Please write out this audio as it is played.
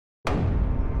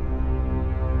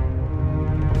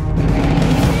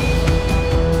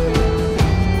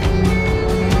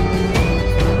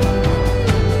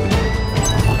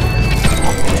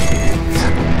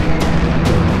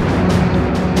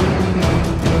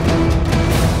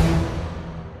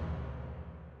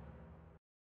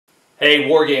Hey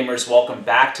Wargamers, welcome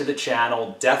back to the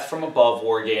channel, Death from Above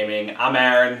Wargaming. I'm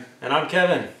Aaron. And I'm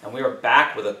Kevin. And we are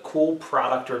back with a cool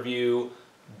product review,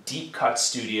 Deep Cut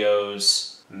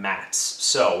Studios mats.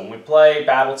 So when we play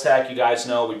BattleTech, you guys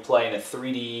know we play in a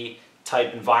 3D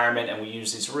type environment and we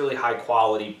use these really high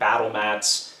quality battle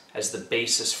mats as the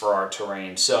basis for our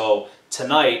terrain. So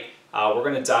tonight we're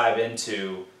going to dive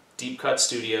into Deep Cut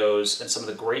Studios and some of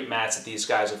the great mats that these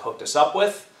guys have hooked us up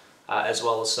with, as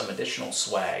well as some additional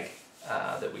swag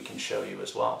that we can show you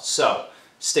as well. So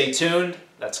stay tuned,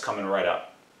 that's coming right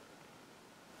up.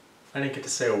 I didn't get to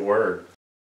say a word.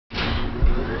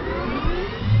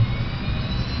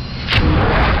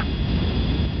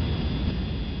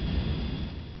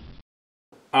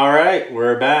 All right,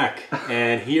 we're back,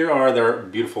 and here are their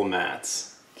beautiful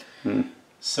mats.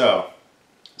 So,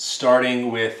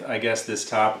 starting with, I guess, this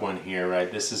top one here, right?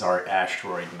 This is our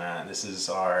asteroid mat. This is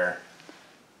our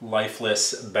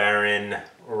lifeless, barren,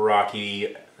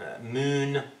 rocky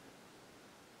moon,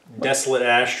 desolate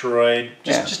asteroid.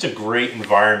 Just a great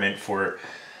environment for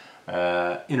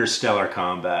interstellar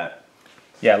combat.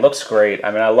 Yeah, it looks great.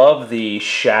 I mean, I love the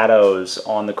shadows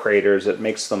on the craters. It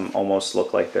makes them almost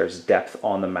look like there's depth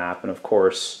on the map. And of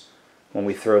course, when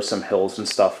we throw some hills and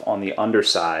stuff on the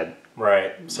underside.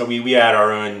 Right. So we add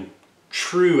our own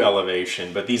true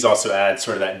elevation, but these also add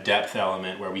sort of that depth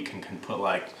element where we can put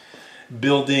like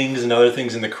buildings and other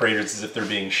things in the craters as if they're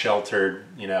being sheltered,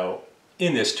 you know,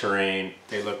 in this terrain.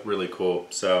 They look really cool.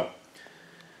 So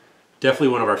definitely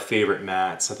one of our favorite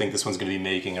mats. I think this one's going to be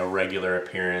making a regular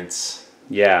appearance.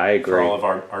 Yeah, I agree. For all of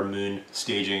our moon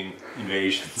staging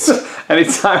invasions.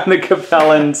 Anytime the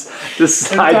Capellans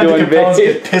decide to invade,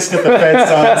 get pissed at the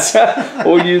fence on us.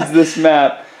 We'll use this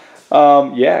map.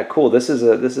 Yeah, cool. This one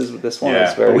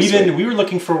is very sweet. We were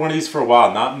looking for one of these for a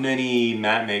while. Not many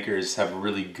mat makers have a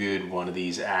really good one of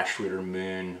these asteroid or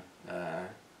moon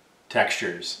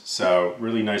textures. So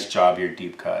really nice job here,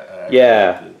 Deep Cut.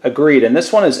 Yeah, agreed. And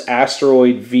this one is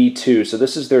Asteroid V2. So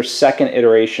this is their second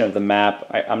iteration of the map.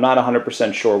 I'm not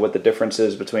 100% sure what the difference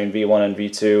is between V1 and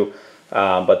V2,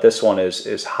 but this one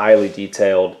is highly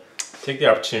detailed. Take the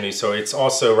opportunity. So it's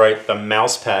also, right, the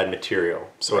mousepad material.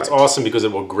 So it's awesome because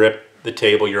it will grip the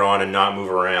table you're on and not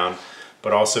move around,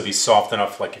 but also be soft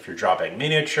enough, like if you're dropping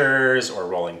miniatures or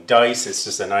rolling dice. It's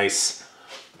just a nice,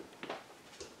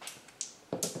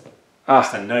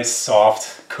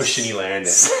 soft, cushiony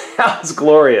landing. Sounds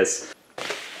glorious.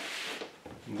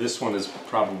 This one is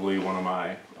probably one of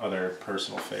my other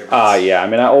personal favorites. Yeah. I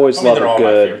mean, I always love a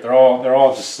good. They're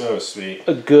all just so sweet.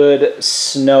 A good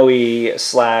snowy /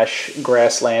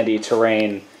 grasslandy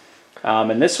terrain,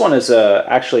 and this one is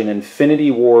actually an Infinity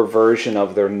War version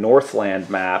of their Northland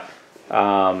map.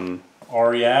 Ariadna,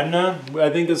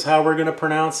 I think is how we're going to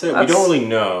pronounce it. We don't really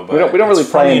know, but we don't really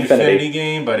play Infinity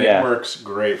game, but it works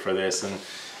great for this. And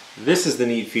this is the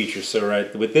neat feature. So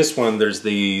right with this one, there's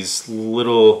these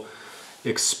little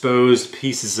exposed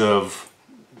pieces of,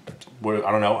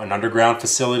 I don't know, an underground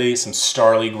facility, some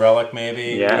Star League relic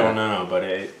maybe. Yeah. I don't know, but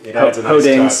it adds a nice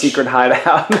Hoding's touch. secret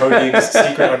hideout. Hoding's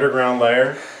secret underground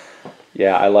lair.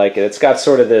 Yeah, I like it. It's got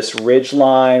sort of this ridge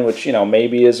line, which, you know,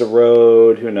 maybe is a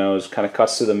road, who knows, kind of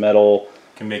cuts through the middle.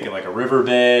 Can make it like a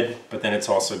riverbed, but then it's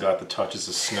also got the touches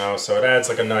of snow, so it adds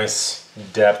like a nice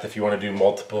depth if you want to do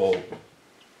multiple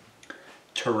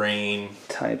terrain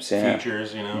types,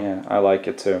 features, you know. Yeah, I like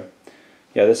it too.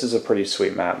 Yeah, this is a pretty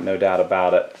sweet map, no doubt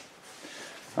about it.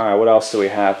 All right, what else do we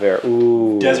have there?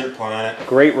 Ooh, Desert Planet.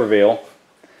 Great reveal.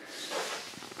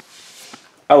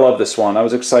 I love this one. I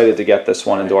was excited to get this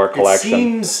one into our collection. It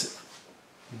seems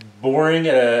boring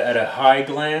at a high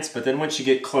glance, but then once you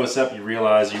get close up, you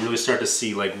realize you really start to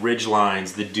see like ridge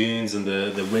lines, the dunes, and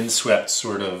the windswept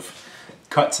sort of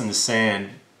cuts in the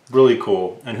sand. Really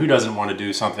cool. And who doesn't want to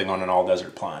do something on an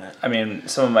all-desert planet? I mean,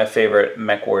 some of my favorite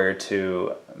MechWarrior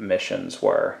 2 missions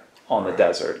were on the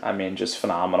desert. I mean, just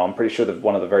phenomenal. I'm pretty sure that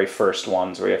one of the very first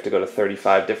ones where you have to go to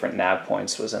 35 different nav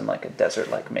points was in like a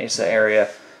desert-like mesa area.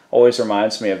 Always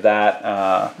reminds me of that.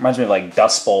 Reminds me of like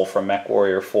Dust Bowl from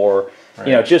MechWarrior 4. Right.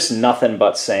 You know, just nothing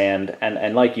but sand.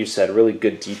 And like you said, really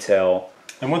good detail.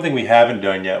 And one thing we haven't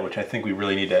done yet, which I think we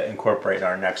really need to incorporate in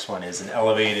our next one, is an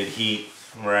elevated heat,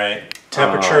 right?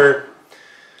 Temperature.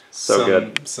 So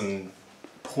good. Some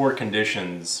poor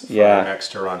conditions for our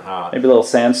next to run hot. Maybe a little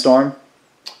sandstorm.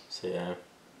 So yeah.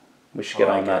 We should get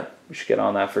on that. We should get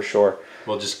on that for sure.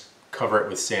 We'll just cover it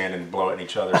with sand and blow it in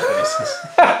each other's faces.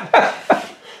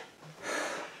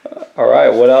 All right,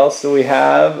 what else do we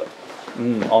have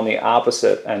on the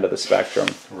opposite end of the spectrum?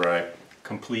 Right,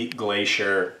 complete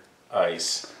glacier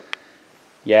ice.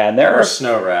 Yeah, and there or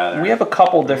snow rather. We have a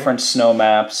couple different snow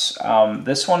maps.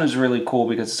 This one is really cool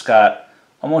because it's got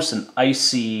almost an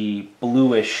icy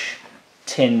bluish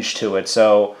tinge to it.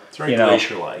 So it's very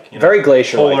glacier-like. Very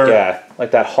glacier-like, yeah.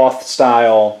 Like that Hoth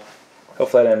style.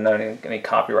 Hopefully I didn't know any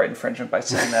copyright infringement by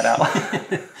saying that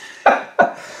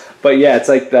out. But yeah, it's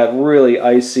like that really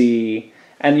icy,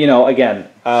 and again,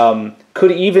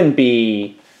 could even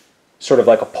be sort of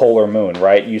like a polar moon,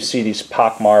 right? You see these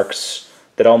pock marks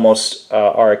that almost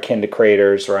are akin to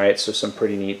craters, right? So some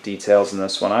pretty neat details in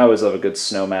this one. I always love a good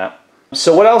snow map.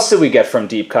 So what else did we get from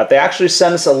Deep Cut? They actually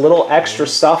sent us a little extra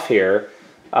stuff here.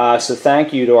 So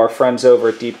thank you to our friends over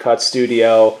at Deep Cut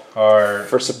Studio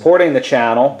for supporting the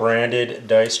channel. Branded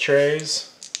dice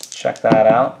trays. Check that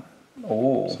out.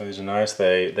 Ooh. So these are nice.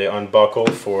 They unbuckle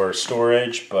for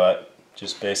storage, but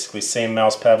just basically same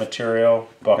mousepad material.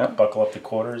 Buckle up the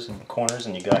corners,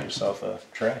 and you got yourself a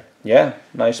tray. Yeah,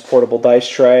 nice portable dice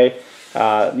tray.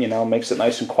 Makes it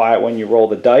nice and quiet when you roll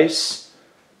the dice.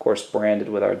 Of course, branded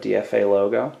with our DFA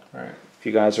logo. Right. If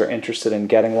you guys are interested in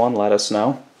getting one, let us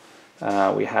know.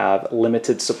 We have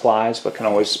limited supplies, but can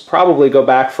always probably go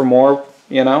back for more,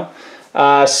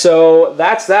 So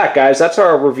that's that, guys. That's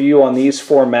our review on these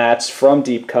 4 mats from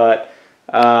Deep Cut.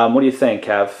 What do you think,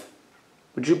 Kev?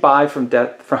 Would you buy from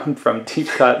Deep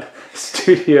Cut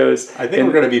Studios? I think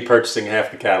we're going to be purchasing half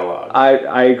the catalog.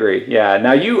 I agree, yeah.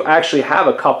 Now, you actually have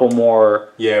a couple more.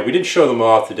 Yeah, we didn't show them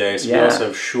off today, so we also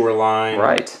have Shoreline.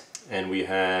 Right. And we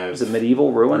have... Is it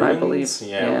Medieval Ruin, I believe?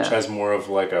 Yeah, which has more of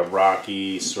like a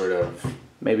rocky sort of...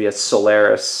 Maybe a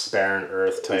Solaris... barren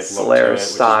earth type Solaris look to it, which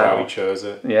style. is why we chose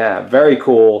it. Yeah, very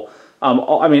cool.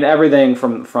 I mean, everything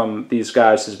from these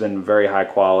guys has been very high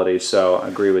quality, so I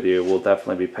agree with you. We'll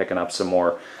definitely be picking up some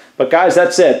more. But guys,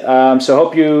 that's it. So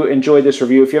hope you enjoyed this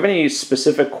review. If you have any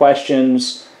specific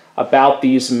questions about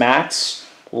these mats,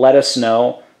 let us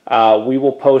know. We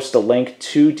will post a link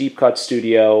to Deep Cut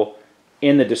Studio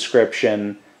in the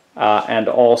description, and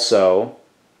also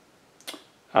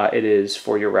it is,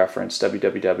 for your reference,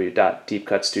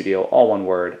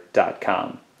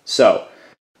 www.deepcutstudio.com. So,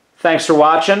 thanks for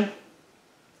watching, and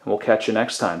we'll catch you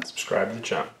next time. Subscribe to the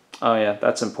channel. Oh yeah,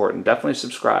 that's important. Definitely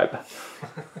subscribe.